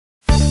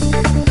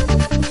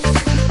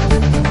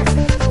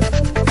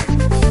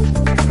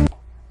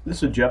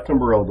This is Jeff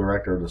Timberell,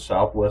 Director of the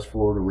Southwest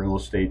Florida Real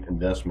Estate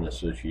Investment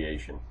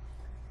Association.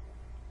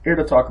 Here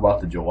to talk about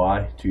the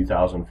July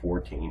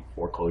 2014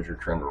 foreclosure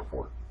trend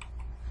report.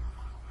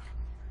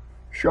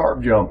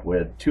 Sharp jump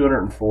with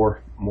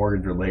 204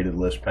 mortgage-related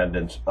list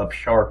pendants, up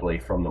sharply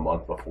from the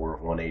month before,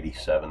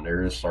 187.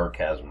 There is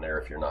sarcasm there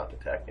if you're not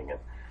detecting it.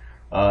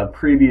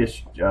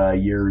 Previous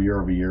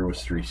year-over-year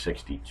was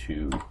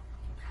 362.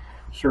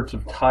 Certs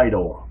of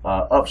title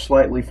up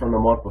slightly from the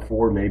month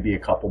before, maybe a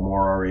couple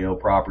more REO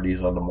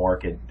properties on the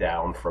market,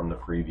 down from the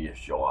previous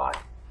July.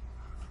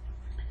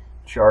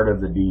 Chart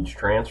of the deeds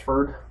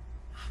transferred.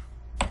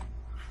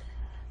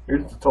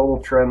 Here's the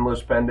total trend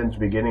list pendants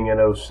beginning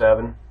in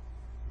 07.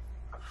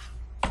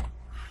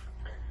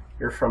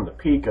 Here's from the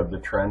peak of the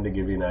trend to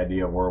give you an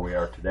idea of where we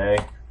are today.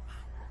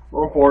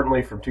 More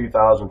importantly, from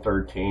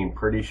 2013,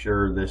 pretty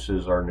sure this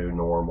is our new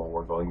normal.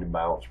 We're going to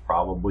bounce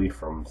probably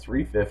from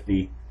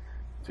 350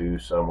 to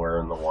somewhere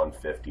in the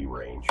 150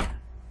 range.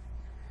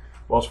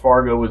 Wells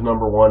Fargo was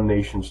number 1,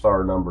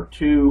 NationStar number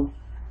 2.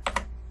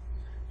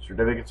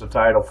 Certificates of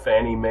title,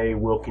 Fannie Mae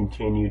will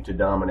continue to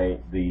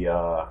dominate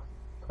the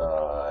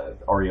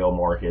REO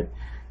market.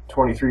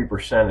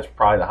 23% is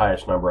probably the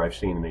highest number I've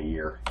seen in a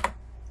year.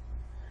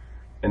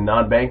 And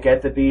non-bank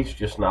entities,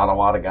 just not a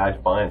lot of guys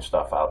buying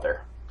stuff out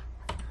there.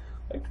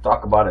 I'd like to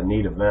talk about a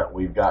neat event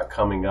we've got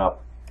coming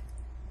up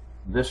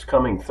this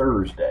coming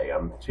Thursday.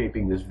 I'm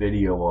taping this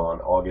video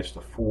on August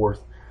the 4th.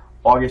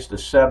 August the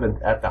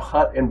 7th at the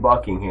Hut in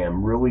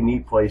Buckingham. Really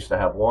neat place to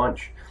have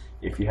lunch.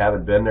 If you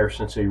haven't been there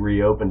since they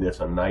reopened,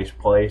 it's a nice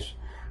place.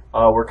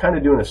 We're kind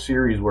of doing a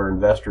series where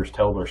investors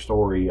tell their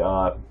story.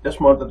 This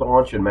month at the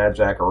luncheon, Matt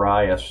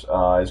Zacharias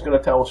is going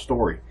to tell a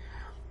story.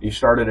 He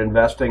started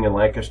investing in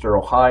Lancaster,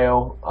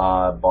 Ohio,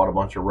 bought a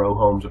bunch of row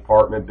homes,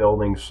 apartment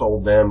buildings,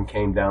 sold them,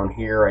 came down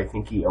here. I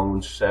think he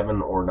owns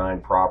 7 or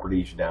 9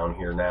 properties down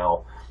here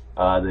now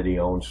that he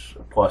owns,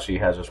 plus he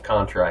has his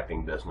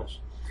contracting business.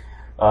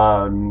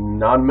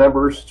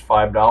 Non-members, it's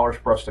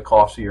 $5 plus the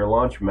cost of your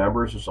lunch.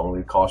 Members, it's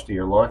only the cost of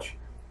your lunch.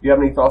 If you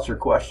have any thoughts or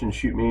questions,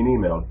 shoot me an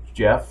email,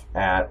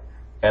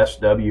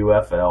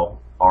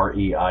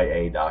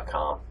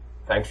 jeff@swflreia.com.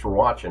 Thanks for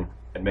watching,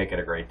 and make it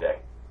a great day.